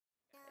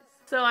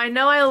So I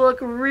know I look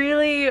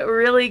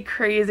really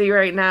crazy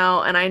right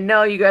now, and I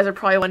know you guys are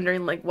probably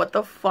wondering, like, what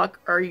the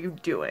fuck are you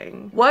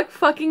doing? What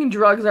fucking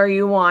drugs are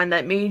you on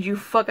that made you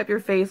fuck up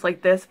your face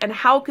like this, and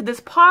how could this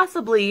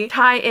possibly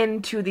tie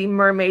into the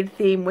mermaid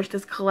theme, which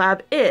this collab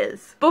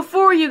is?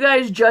 Before you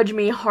guys judge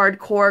me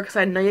hardcore, because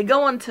I know you're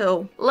going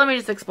to, let me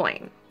just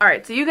explain.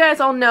 Alright, so you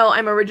guys all know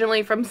I'm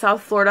originally from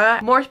South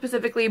Florida, more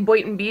specifically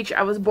Boynton Beach.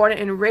 I was born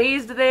and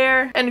raised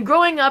there, and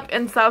growing up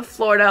in South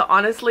Florida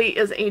honestly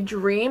is a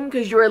dream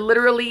because you are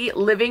literally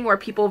living where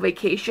people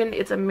vacation.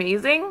 It's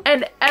amazing.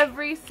 And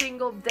every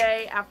single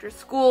day after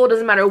school,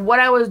 doesn't matter what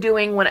I was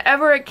doing,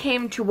 whenever it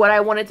came to what I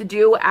wanted to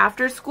do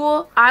after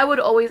school, I would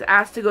always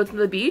ask to go to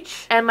the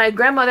beach, and my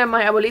grandmother,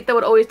 my abuelita,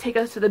 would always take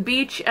us to the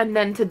beach and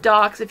then to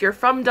docks. If you're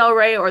from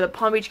Delray or the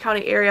Palm Beach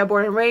County area,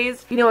 born and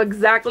raised, you know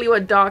exactly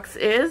what docks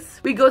is.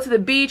 We go to the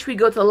beach, we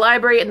go to the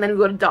library, and then we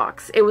go to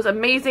docks. It was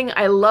amazing.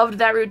 I loved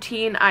that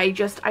routine. I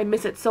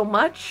miss it so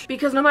much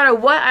because no matter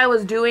what I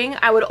was doing,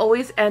 I would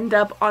always end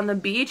up on the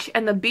beach,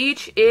 and the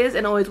beach is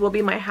and always will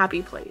be my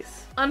happy place.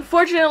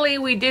 Unfortunately,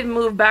 we did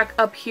move back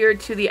up here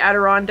to the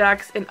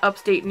Adirondacks in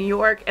upstate New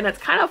York, and it's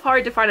kind of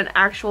hard to find an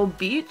actual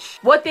beach.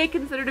 What they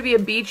consider to be a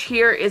beach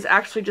here is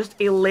actually just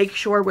a lake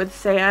shore with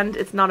sand.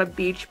 It's not a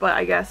beach, but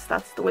I guess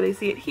that's the way they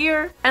see it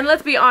here. And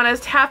let's be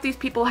honest, half these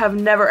people have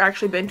never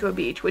actually been to a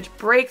beach, which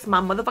breaks my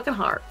motherfucking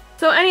heart.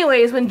 So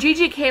anyways, when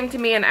Gigi came to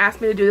me and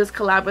asked me to do this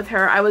collab with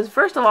her, I was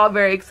first of all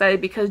very excited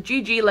because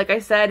Gigi, like I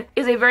said,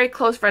 is a very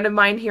close friend of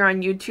mine here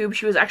on YouTube.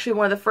 She was actually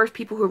one of the first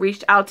people who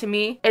reached out to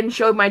me and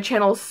showed my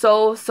channel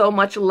so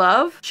much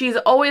love. She's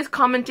always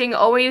commenting,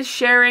 always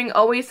sharing,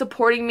 always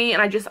supporting me,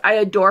 and I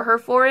adore her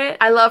for it.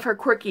 I love her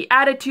quirky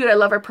attitude. I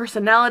love her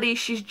personality.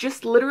 She's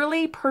just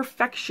literally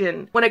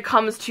perfection when it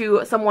comes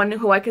to someone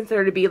who I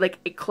consider to be like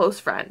a close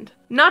friend.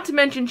 Not to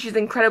mention she's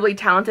incredibly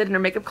talented and her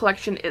makeup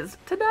collection is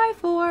to die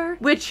for.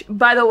 Which,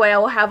 by the way, I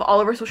will have all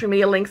of her social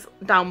media links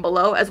down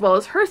below, as well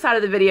as her side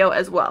of the video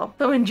as well.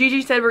 So when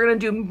Gigi said we're gonna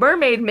do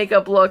mermaid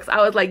makeup looks,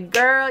 I was like,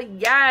 girl,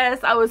 yes!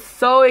 I was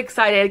so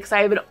excited because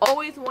I've been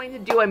always wanting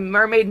to do a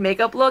mermaid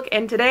makeup look,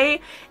 and today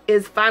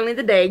is finally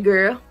the day,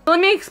 girl. So let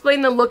me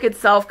explain the look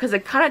itself because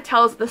it kind of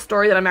tells the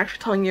story that I'm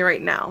actually telling you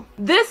right now.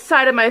 This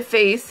side of my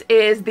face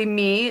is the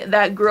me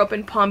that grew up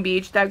in Palm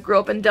Beach, that grew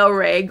up in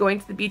Delray, going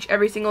to the beach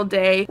every single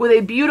day with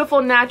a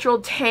beautiful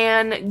natural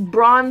tan,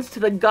 bronze to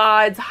the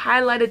gods,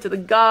 highlighted to the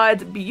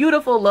gods,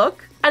 beautiful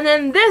look. And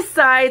then this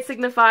side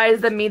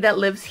signifies the me that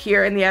lives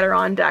here in the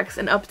Adirondacks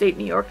in upstate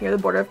New York near the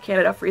border of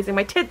Canada, freezing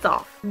my tits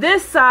off.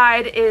 This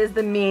side is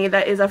the me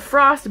that is a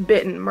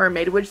frostbitten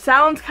mermaid, which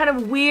sounds kind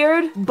of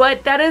weird,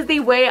 but that is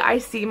the way I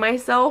see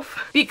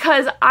myself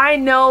because I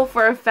know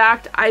for a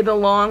fact I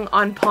belong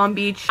on Palm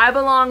Beach. I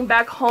belong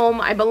back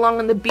home. I belong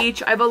on the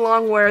beach. I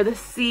belong where the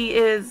sea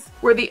is,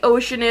 where the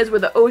ocean is, where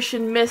the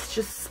ocean mist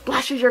just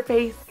splashes your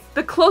face.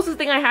 The closest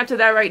thing I have to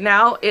that right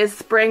now is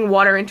spraying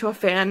water into a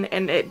fan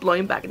and it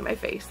blowing back in my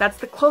face. That's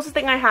the closest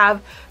thing I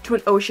have to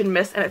an ocean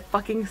mist, and it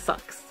fucking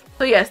sucks.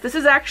 So yes, this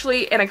is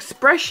actually an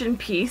expression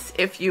piece,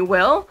 if you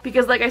will,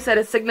 because like I said,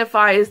 it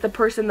signifies the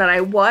person that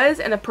I was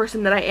and the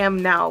person that I am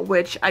now,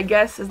 which I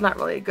guess is not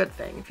really a good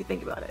thing if you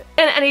think about it.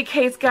 In any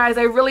case, guys,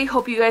 I really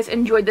hope you guys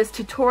enjoyed this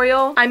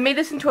tutorial. I made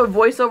this into a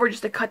voiceover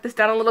just to cut this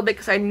down a little bit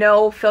because I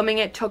know filming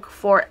it took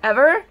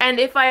forever. And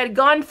if I had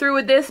gone through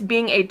with this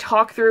being a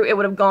talk through, it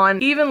would have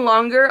gone even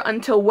longer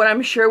until what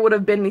I'm sure would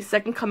have been the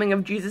second coming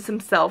of Jesus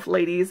himself,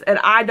 ladies. And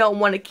I don't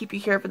want to keep you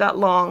here for that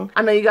long.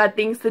 I know you got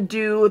things to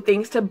do,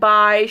 things to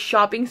buy,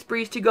 shopping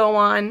sprees to go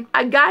on.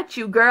 I got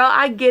you, girl.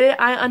 I get it.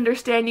 I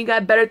understand you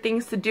got better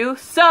things to do.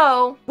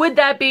 So with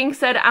that being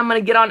said, I'm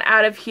gonna get on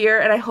out of here,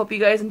 and I hope you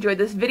guys enjoyed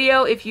this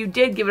video. If you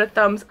did, give it a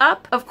thumbs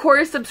up. Of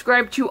course,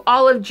 subscribe to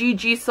all of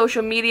Gigi's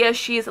social media.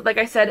 She's, like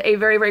I said, a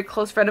very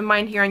close friend of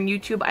mine here on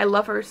YouTube. I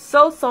love her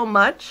so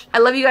much. I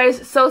love you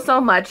guys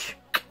so much.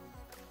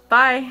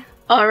 Bye.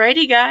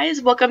 Alrighty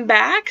guys, welcome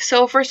back.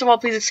 So first of all,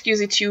 please excuse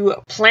the two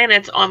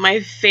planets on my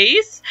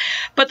face.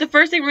 But the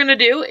first thing we're going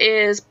to do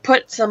is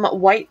put some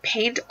white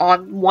paint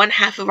on one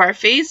half of our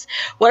face.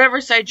 Whatever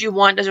side you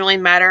want, doesn't really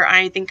matter.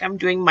 I think I'm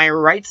doing my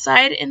right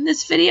side in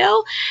this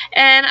video.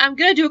 And I'm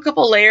going to do a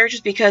couple layers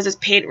just because this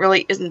paint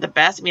really isn't the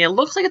best. I mean, it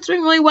looks like it's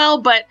doing really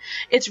well, but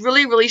it's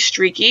really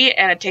streaky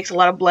and it takes a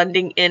lot of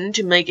blending in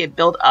to make it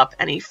build up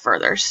any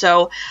further.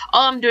 So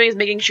all I'm doing is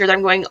making sure that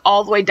I'm going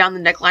all the way down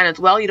the neckline as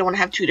well. You don't want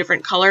to have two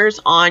different colors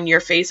on your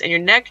face and your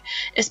neck,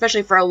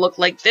 especially for a look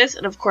like this.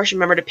 And of course,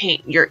 remember to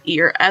paint your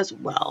ear as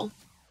well.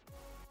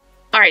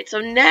 Alright, so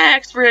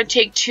next we're going to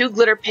take two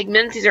glitter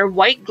pigments. These are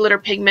white glitter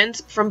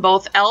pigments from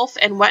both e.l.f.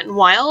 and Wet n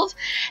Wild.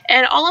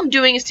 And all I'm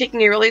doing is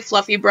taking a really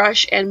fluffy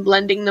brush and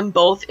blending them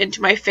both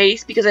into my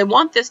face because I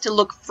want this to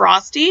look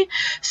frosty.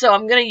 So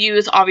I'm going to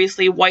use,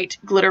 obviously, white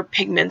glitter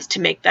pigments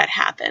to make that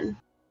happen.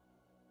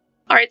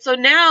 Alright, so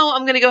now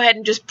I'm going to go ahead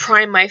and just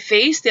prime my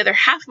face, the other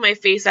half of my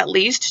face at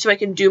least, so I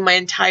can do my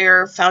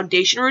entire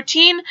foundation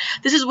routine.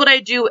 This is what I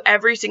do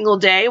every single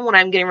day when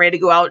I'm getting ready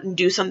to go out and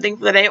do something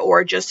for the day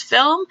or just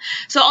film.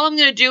 So all I'm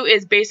going to do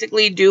is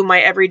basically do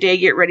my everyday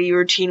get ready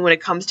routine when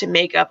it comes to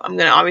makeup. I'm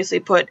going to obviously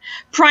put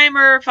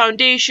primer,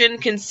 foundation,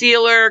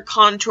 concealer,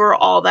 contour,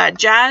 all that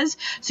jazz.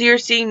 So you're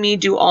seeing me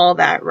do all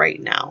that right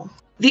now.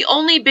 The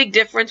only big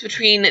difference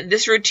between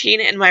this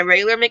routine and my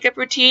regular makeup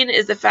routine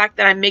is the fact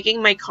that I'm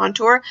making my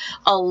contour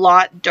a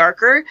lot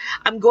darker.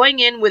 I'm going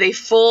in with a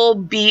full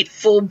beat,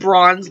 full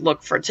bronze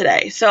look for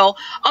today. So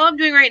all I'm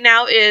doing right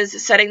now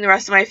is setting the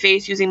rest of my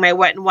face using my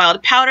Wet n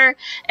Wild powder.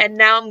 And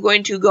now I'm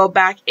going to go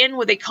back in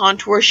with a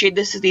contour shade.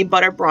 This is the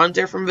Butter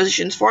Bronzer from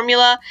Physicians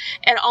Formula.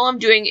 And all I'm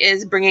doing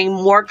is bringing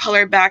more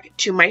color back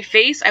to my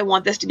face. I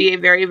want this to be a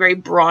very, very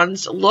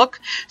bronzed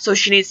look. So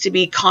she needs to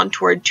be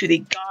contoured to the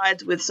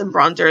gods with some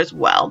bronzer as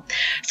well.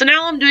 So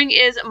now all I'm doing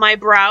is my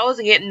brows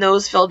and getting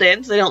those filled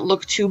in so they don't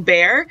look too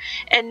bare.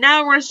 And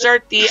now we're going to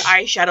start the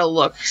eyeshadow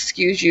look.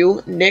 Excuse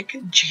you, Nick.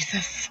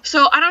 Jesus.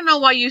 So I don't know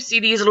why you see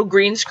these little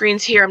green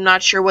screens here. I'm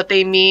not sure what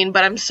they mean,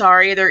 but I'm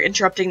sorry. They're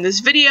interrupting this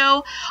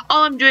video.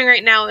 All I'm doing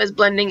right now is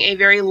blending a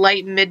very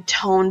light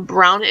mid-tone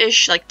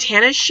brownish, like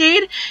tannish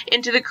shade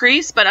into the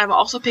crease, but I'm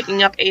also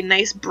picking up a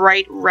nice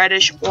bright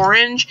reddish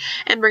orange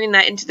and bringing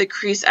that into the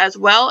crease as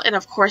well. And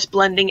of course,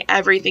 blending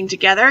everything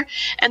together.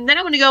 And then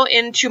I'm going to go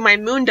into my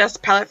Moon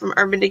Dust palette from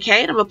Urban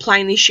Decay, and I'm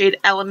applying the shade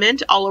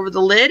Element all over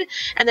the lid.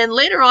 And then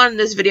later on in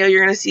this video,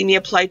 you're going to see me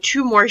apply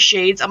two more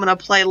shades. I'm going to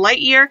apply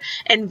Lightyear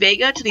and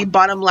Vega to the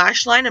bottom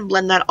lash line and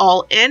blend that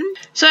all in.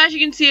 So as you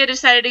can see, I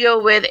decided to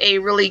go with a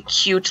really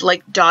cute,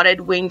 like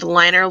dotted winged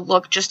liner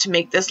look just to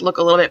make this look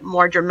a little bit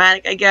more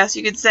dramatic, I guess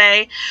you could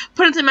say.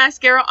 Putting some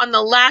mascara on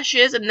the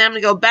lashes, and then I'm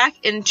going to go back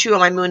into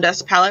my Moon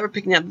Dust palette. We're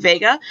picking up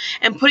Vega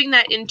and putting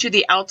that into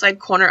the outside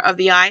corner of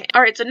the eye.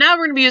 Alright, so now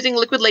we're going to be using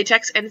liquid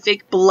latex and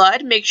fake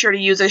blood. Make sure to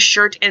use a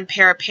shirt and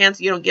pair of pants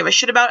you don't give a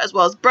shit about, as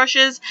well as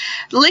brushes.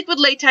 The liquid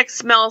latex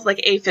smells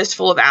like a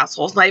fistful of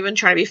assholes. Not even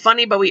trying to be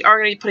funny, but we are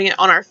going to be putting it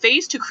on our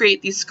face to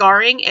create the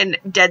scarring and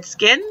dead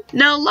skin.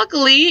 Now,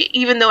 luckily,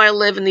 even though I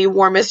live in the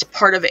warmest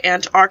part of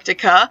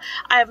Antarctica,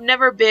 I have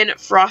never been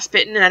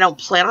frostbitten, and I don't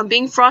plan on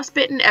being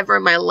frostbitten ever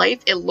in my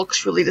life. It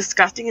looks really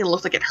disgusting and it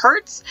looks like it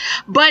hurts.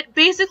 But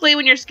basically,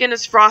 when your skin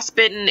is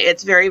frostbitten,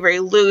 it's very, very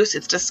loose.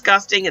 It's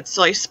disgusting. It's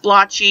so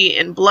splotchy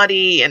and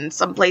bloody in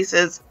some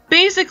places.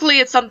 Basically,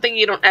 it's something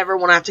you don't ever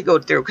want to have to go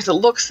through because it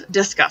looks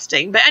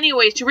disgusting. But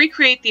anyways, to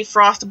recreate the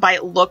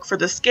frostbite look for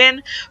the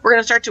skin, we're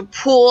going to start to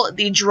pull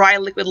the dry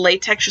liquid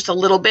latex just a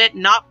little bit,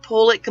 not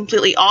pull it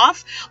completely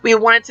off. We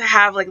want it to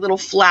have like little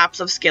flaps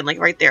of skin, like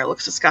right there. It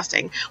looks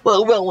disgusting.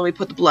 Well, it will when we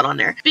put the blood on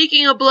there.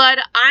 Speaking of blood,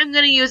 I'm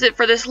going to use it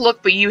for this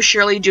look, but you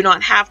surely do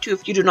not have to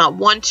if you do not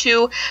want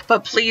to.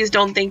 But please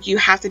don't think you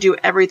have to do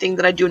everything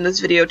that I do in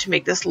this video to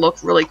make this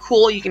look really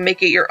cool. You can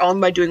make it your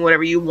own by doing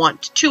whatever you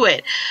want to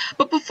it.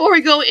 But before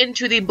we go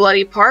into the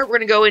bloody part, we're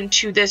going to go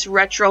into this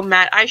retro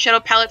matte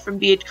eyeshadow palette from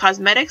BH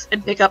Cosmetics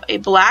and pick up a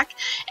black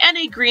and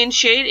a green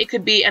shade. It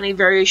could be any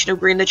variation of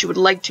green that you would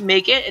like to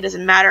make it. It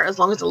doesn't matter as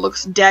long as it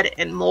looks dead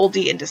and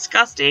moldy and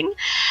disgusting.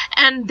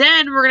 And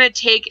then we're going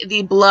to take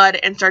the blood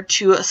and start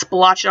to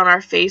splotch it on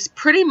our face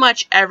pretty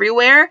much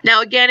everywhere.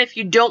 Now again, if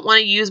you don't want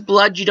to use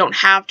blood, you don't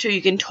have to.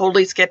 You can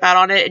totally skip out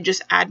on it and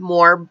just add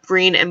more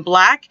green and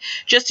black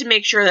just to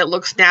make sure that it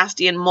looks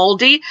nasty and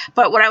moldy.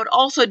 But what I would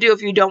also do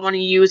if you don't want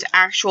to use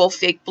actual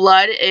fake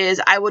blood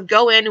is I would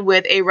go in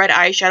with a red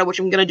eyeshadow, which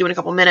I'm going to do in a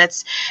couple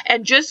minutes,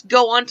 and just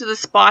go onto the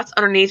spots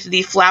underneath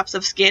the flaps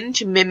of skin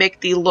to mimic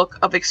the look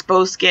of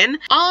exposed skin.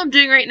 All I'm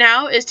doing right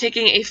now is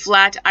taking a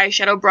flat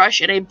eyeshadow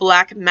brush and a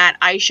black matte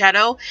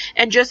eyeshadow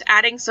and just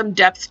adding some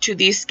depth to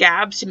these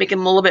scabs to make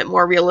them a little bit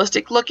more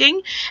realistic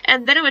looking.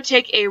 And then I'm going to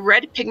take a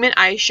red pigment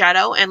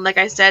eyeshadow, and like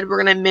I said,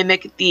 we're going to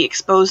mimic the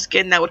exposed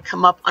skin that would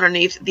come up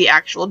underneath the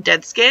actual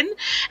dead skin,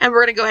 and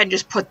we're going to go ahead and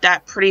just put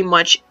that pretty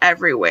much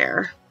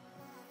everywhere.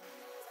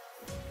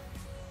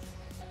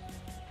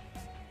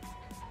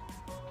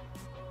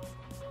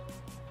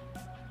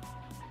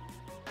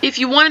 If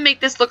you want to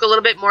make this look a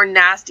little bit more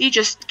nasty,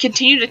 just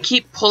continue to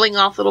keep pulling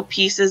off little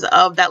pieces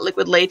of that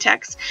liquid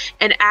latex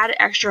and add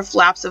extra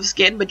flaps of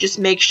skin, but just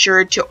make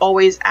sure to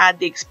always add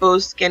the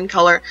exposed skin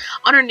color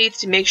underneath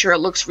to make sure it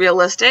looks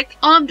realistic.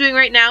 All I'm doing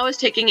right now is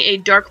taking a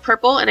dark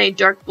purple and a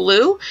dark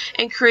blue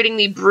and creating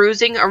the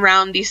bruising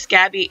around the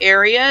scabby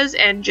areas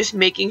and just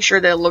making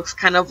sure that it looks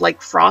kind of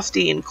like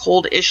frosty and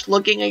cold-ish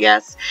looking, I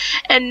guess.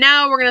 And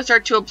now we're going to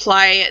start to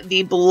apply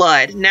the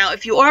blood. Now,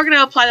 if you are going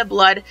to apply the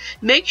blood,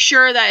 make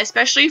sure that,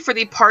 especially for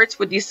the parts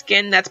with the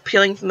skin that's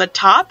peeling from the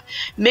top,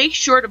 make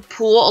sure to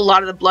pool a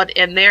lot of the blood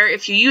in there.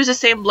 If you use the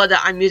same blood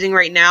that I'm using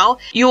right now,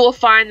 you will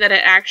find that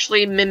it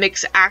actually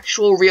mimics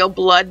actual real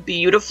blood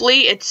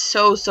beautifully. It's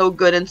so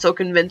good and so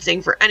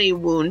convincing for any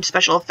wound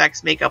special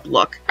effects makeup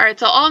look. Alright,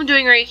 so all I'm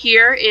doing right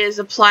here is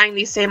applying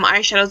the same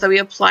eyeshadows that we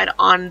applied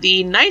on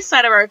the nice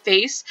side of our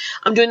face.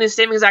 I'm doing the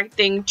same exact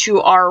thing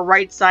to our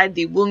right side,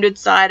 the wounded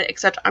side,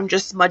 except I'm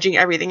just smudging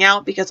everything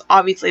out because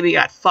obviously we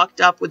got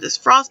fucked up with this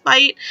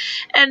frostbite.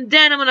 And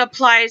then Then I'm going to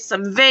apply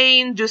some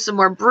vein, do some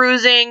more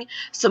bruising,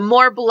 some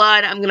more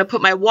blood. I'm going to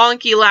put my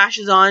wonky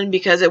lashes on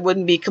because it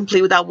wouldn't be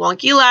complete without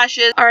wonky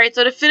lashes. Alright,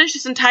 so to finish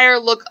this entire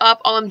look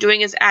up, all I'm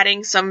doing is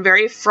adding some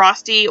very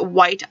frosty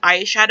white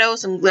eyeshadow,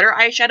 some glitter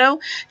eyeshadow,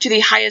 to the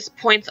highest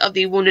points of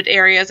the wounded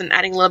areas and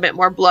adding a little bit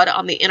more blood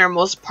on the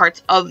innermost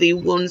parts of the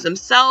wounds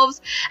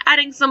themselves.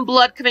 Adding some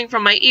blood coming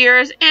from my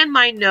ears and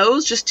my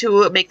nose just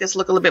to make this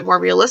look a little bit more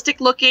realistic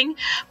looking.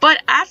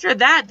 But after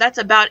that, that's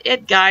about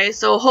it, guys.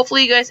 So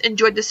hopefully you guys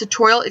enjoyed this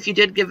tutorial. If you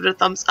did, give it a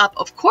thumbs up,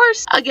 of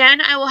course. Again,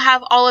 I will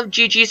have all of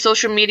Gigi's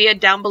social media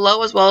down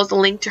below, as well as the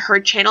link to her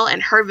channel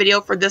and her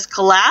video for this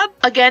collab.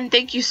 Again,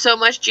 thank you so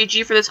much,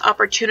 Gigi, for this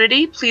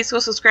opportunity. Please go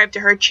subscribe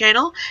to her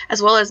channel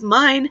as well as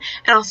mine,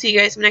 and I'll see you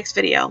guys in the next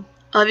video.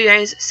 I love you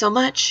guys so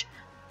much.